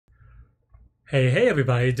Hey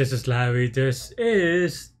everybody, this is Larry. This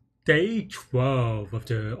is day 12 of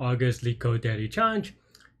the August Leetcode Daily Challenge.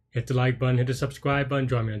 Hit the like button, hit the subscribe button,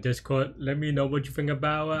 join me on Discord. Let me know what you think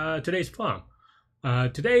about today's prompt.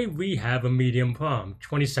 Today we have a medium prompt,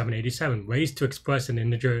 2787, ways to express an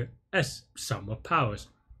integer as sum of powers.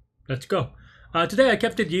 Let's go. Today I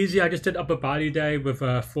kept it easy. I just did upper body day with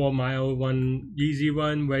a 4-mile one easy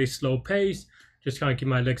run, very slow pace. Just trying to keep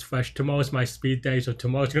my legs fresh. Tomorrow's my speed day, so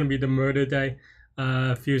tomorrow's gonna be the murder day.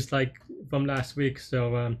 Feels like from last week,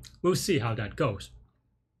 so we'll see how that goes.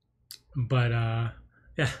 But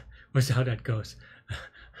yeah, we'll see how that goes.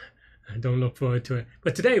 I don't look forward to it.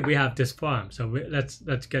 But today we have this prompt, so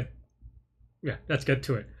let's get to it.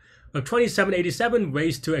 2787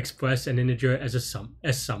 ways to express an integer as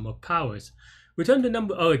a sum of powers. Return the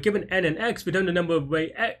number. Given n and x, return the number of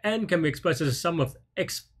way n can be expressed as a sum of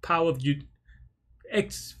x power of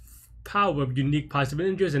unique positive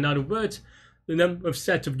integers. In other words, the number of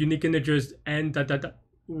sets of unique integers n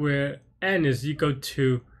where n is equal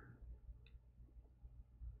to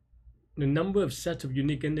the number of sets of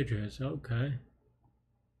unique integers. Okay.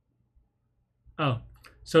 Oh,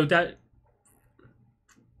 so that.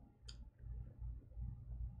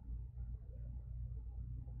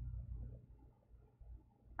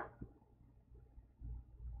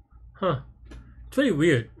 Huh. It's very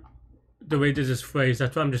weird the way this is phrased.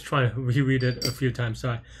 That's why I'm just trying to reread it a few times.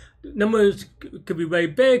 Sorry. Numbers could be very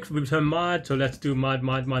big. We return mod, so let's do mod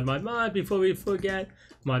before we forget.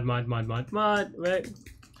 Mod, right?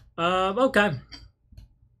 Okay.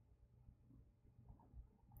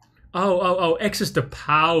 Oh, x is the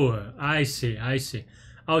power. I see. I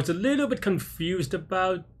was a little bit confused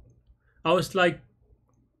about. I was like,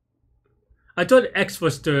 I thought x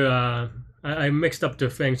was the. I mixed up the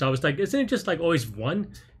things. I was like, isn't it just like always 1?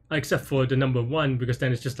 Except for the number 1, because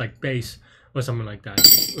then it's just like base or something like that.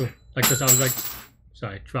 Like this, I was like,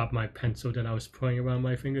 sorry, I dropped my pencil that I was pulling around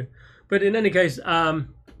my finger. But in any case, yeah,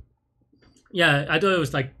 I thought it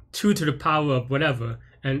was like 2 to the power of whatever,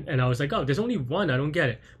 and I was like, oh, there's only 1. I don't get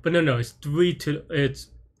it. But no, it's 3 to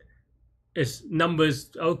it's numbers.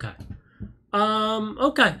 Okay,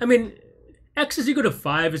 okay. I mean, x is equal to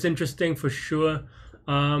 5 is interesting for sure.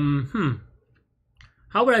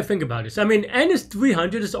 How would I think about this? I mean, n is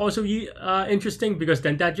 300 is also interesting, because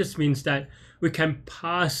then that just means that we can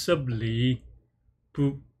possibly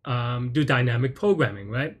do dynamic programming,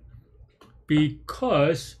 right?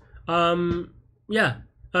 Because, yeah,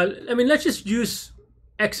 I mean, let's just use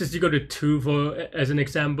x is equal to 2 as an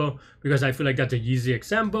example, because I feel like that's an easy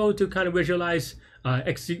example to kind of visualize.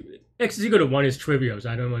 X is equal to 1 is trivial,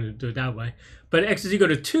 so I don't want to do it that way. But x is equal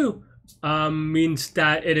to 2 means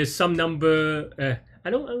that it is some number. I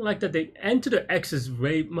don't like that the n to the x is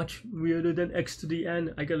way much weirder than x to the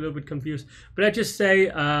n. I get a little bit confused. But I just say,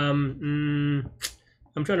 I'm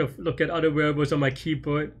trying to look at other variables on my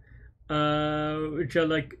keyboard, which are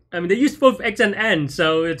like, I mean, they use both x and n,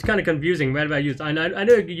 so it's kind of confusing. Where do I use? I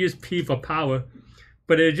know you use p for power,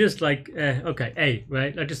 but it's just like, okay, a,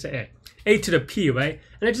 right? Let's just say a to the p, right?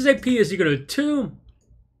 And let's just say p is equal to 2.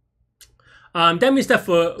 That means that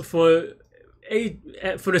for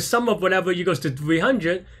the sum of whatever equals to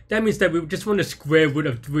 300, that means that we just want the square root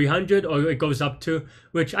of 300, or it goes up to,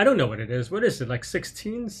 which I don't know what it is. What is it, like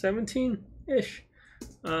 16, 17-ish?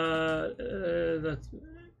 That's,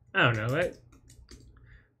 I don't know, right?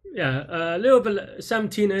 Yeah, a little bit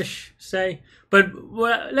 17-ish, say. But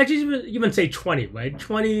let's even say 20, right?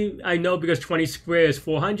 20, I know, because 20 squared is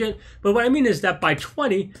 400. But what I mean is that by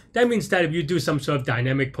 20, that means that if you do some sort of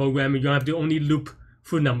dynamic programming, you don't have to only loop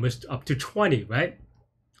through numbers up to 20, right?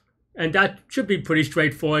 And that should be pretty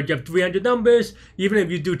straightforward. You have 300 numbers. Even if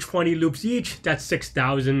you do 20 loops each, that's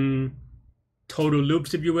 6,000 total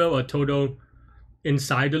loops, if you will, or total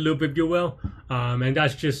inside the loop, if you will. And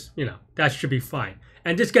that's just, that should be fine.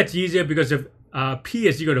 And this gets easier because if p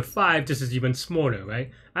is equal to 5, this is even smaller, right?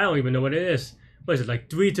 I don't even know what it is. What is it, like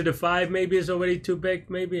 3 to the 5 maybe is already too big,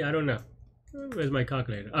 maybe? I don't know. Where's my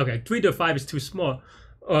calculator? Okay, 3 to the 5 is too small.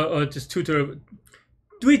 Or just 2 to the...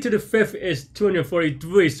 3 to the 5th is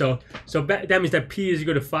 243, so that means that p is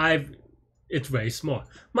equal to 5. It's very small.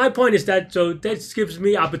 My point is that, so this gives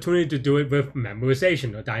me opportunity to do it with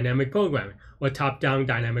memorization or dynamic programming, or top-down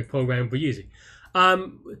dynamic programming for easy.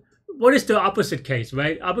 What is the opposite case,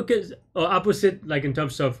 right? Opposite, like in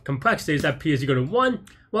terms of complexity, is that p is equal to 1.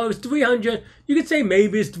 Well, it's 300. You could say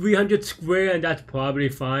maybe it's 300 squared, and that's probably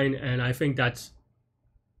fine, and I think that's...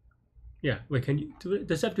 Yeah, wait, can you do it?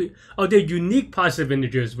 Does that have to? Oh, they're unique positive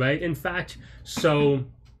integers, right? In fact, so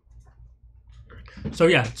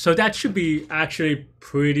yeah, so that should be actually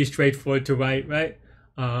pretty straightforward to write, right?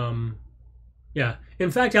 Yeah.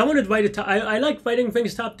 In fact, I wanted to write it. I like writing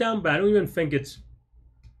things top down, but I don't even think it's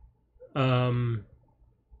um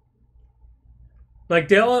like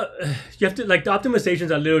they're all you have to like the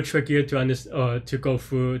optimizations are a little trickier to understand or to go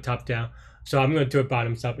through top down. So I'm gonna do it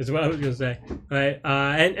bottoms up is what I was gonna say. Right.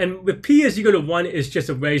 And with P as you go to 1 is just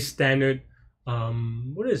a very standard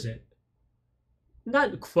what is it?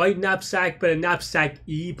 Not quite knapsack, but a knapsack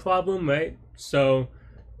E problem, right? So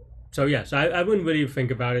yeah, so I wouldn't really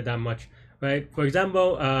think about it that much, right? For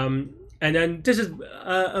example, and then this is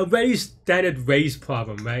a very standard raise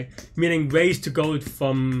problem, right? Meaning raise to go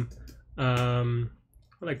from I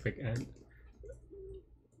like big N,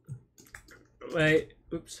 right?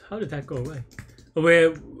 Oops, how did that go away?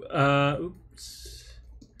 Where oops,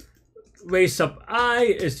 raise sub I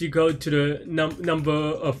is you go to the number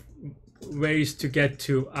of ways to get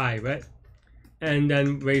to I, right? And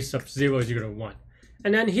then raise sub 0 is you go to 1.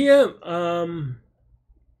 And then here,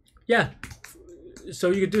 yeah,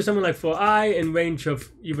 so you could do something like for I in range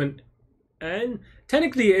of even N.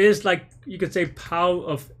 Technically, it is like you could say power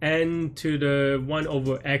of N to the 1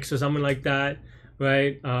 over X or something like that,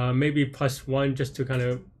 right? Maybe plus 1 just to kind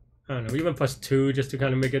of, I don't know, even plus 2 just to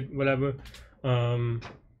kind of make it whatever,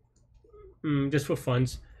 just for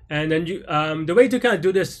funs. And then you, the way to kind of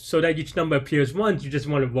do this so that each number appears once, you just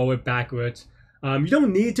want to roll it backwards. You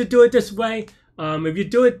don't need to do it this way. If you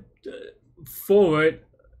do it forward,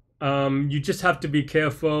 you just have to be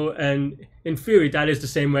careful. And in theory, that is the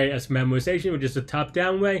same way as memorization, which is the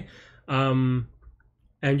top-down way. And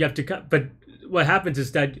you have to, but what happens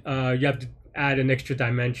is that you have to add an extra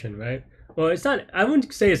dimension, right? Well, it's not, I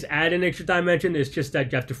wouldn't say it's add an extra dimension. It's just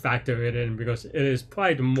that you have to factor it in because it is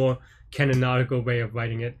probably the more canonical way of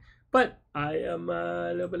writing it. But I am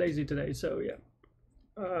a little bit lazy today, so yeah.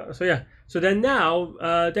 So then now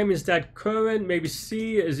that means that current maybe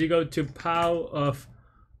C is equal to power of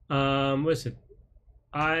what is it?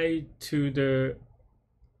 I to the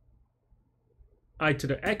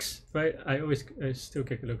X, right? I still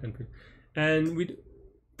get a little confused. And we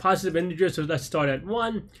positive integers, so let's start at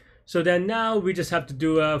 1. So then now we just have to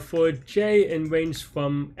do for J in range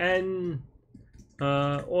from N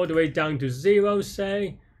all the way down to 0,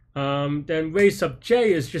 say. Then raise sub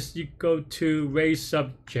J is just you go to raise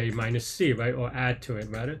sub J minus C, right? Or add to it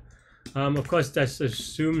rather. Of course, that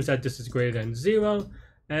assumes that this is greater than 0.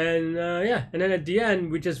 And yeah, and then at the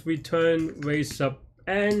end, we just return raise sub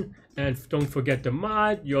N. And don't forget the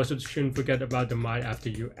mod. You also shouldn't forget about the mod after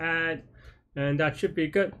you add. And that should be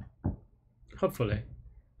good. Hopefully.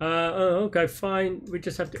 Okay, fine. We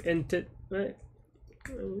just have to int it, right?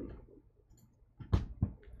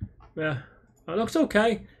 Yeah, looks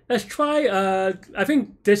okay. Let's try, I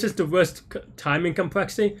think this is the worst timing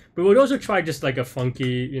complexity, but we'll also try just like a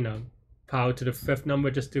funky, you know, power to the 5th number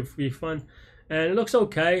just to be fun. And it looks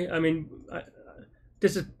okay. I mean,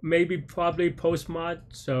 this is maybe probably post mod,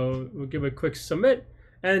 so we'll give it a quick submit.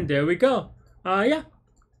 And there we go. Yeah.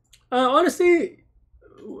 Honestly,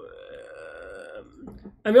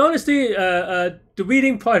 the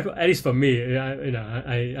reading part, at least for me,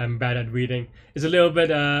 I'm bad at reading. It's a little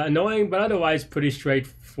bit annoying, but otherwise pretty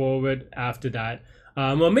straightforward after that.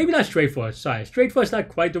 Well, maybe not straightforward. Sorry, straightforward is not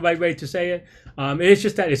quite the right way to say it. It is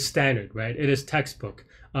just that it's standard, right? It is textbook.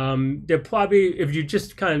 They're probably, if you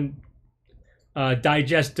just kind of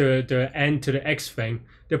digest the N to the X thing,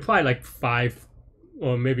 they're probably like 5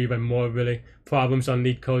 or maybe even more really problems on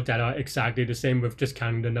Leetcode that are exactly the same with just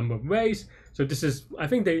counting the number of ways. So this is, I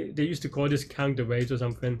think they used to call this count the ways or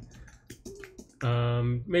something.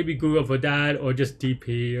 Maybe Google for that or just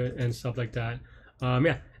DP and stuff like that.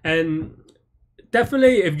 Yeah, and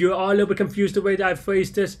definitely if you are a little bit confused the way that I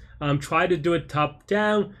phrased this, try to do it top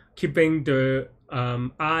down, keeping the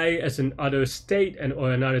I as an other state and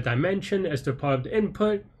or another dimension as the part of the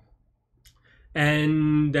input.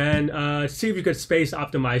 And then see if you could space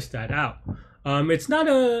optimize that out. It's not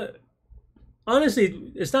a,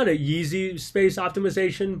 honestly, it's not an easy space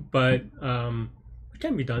optimization, but it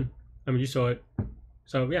can be done. I mean, you saw it.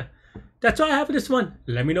 So yeah, that's all I have for this one.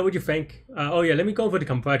 Let me know what you think. Oh yeah, let me go over the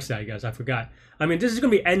complexity, I guess. I forgot. I mean, this is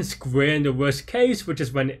going to be n squared in the worst case, which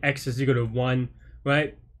is when x is equal to 1,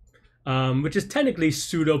 right? Which is technically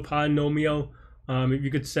pseudo-polynomial, if you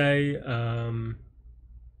could say.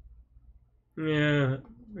 Yeah,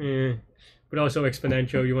 but also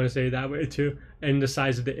exponential, you want to say it that way too, and the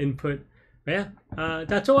size of the input. But yeah,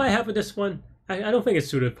 that's all I have for this one. I don't think it's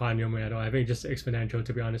pseudo-polynomial at all. I think just exponential,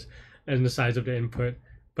 to be honest, and the size of the input.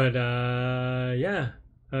 But yeah,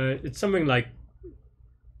 it's something like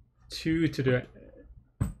 2 to the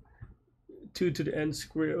n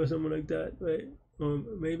squared or something like that, right? Or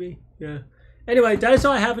maybe, yeah. Anyway, that is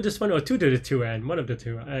all I have for this one, or 2 to the 2n, one of the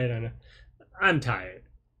two. I don't know. I'm tired.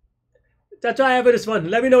 That's all I have for this one.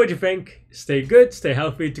 Let me know what you think. Stay good, stay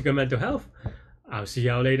healthy, to good mental health. I'll see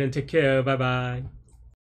y'all later and take care. Bye bye.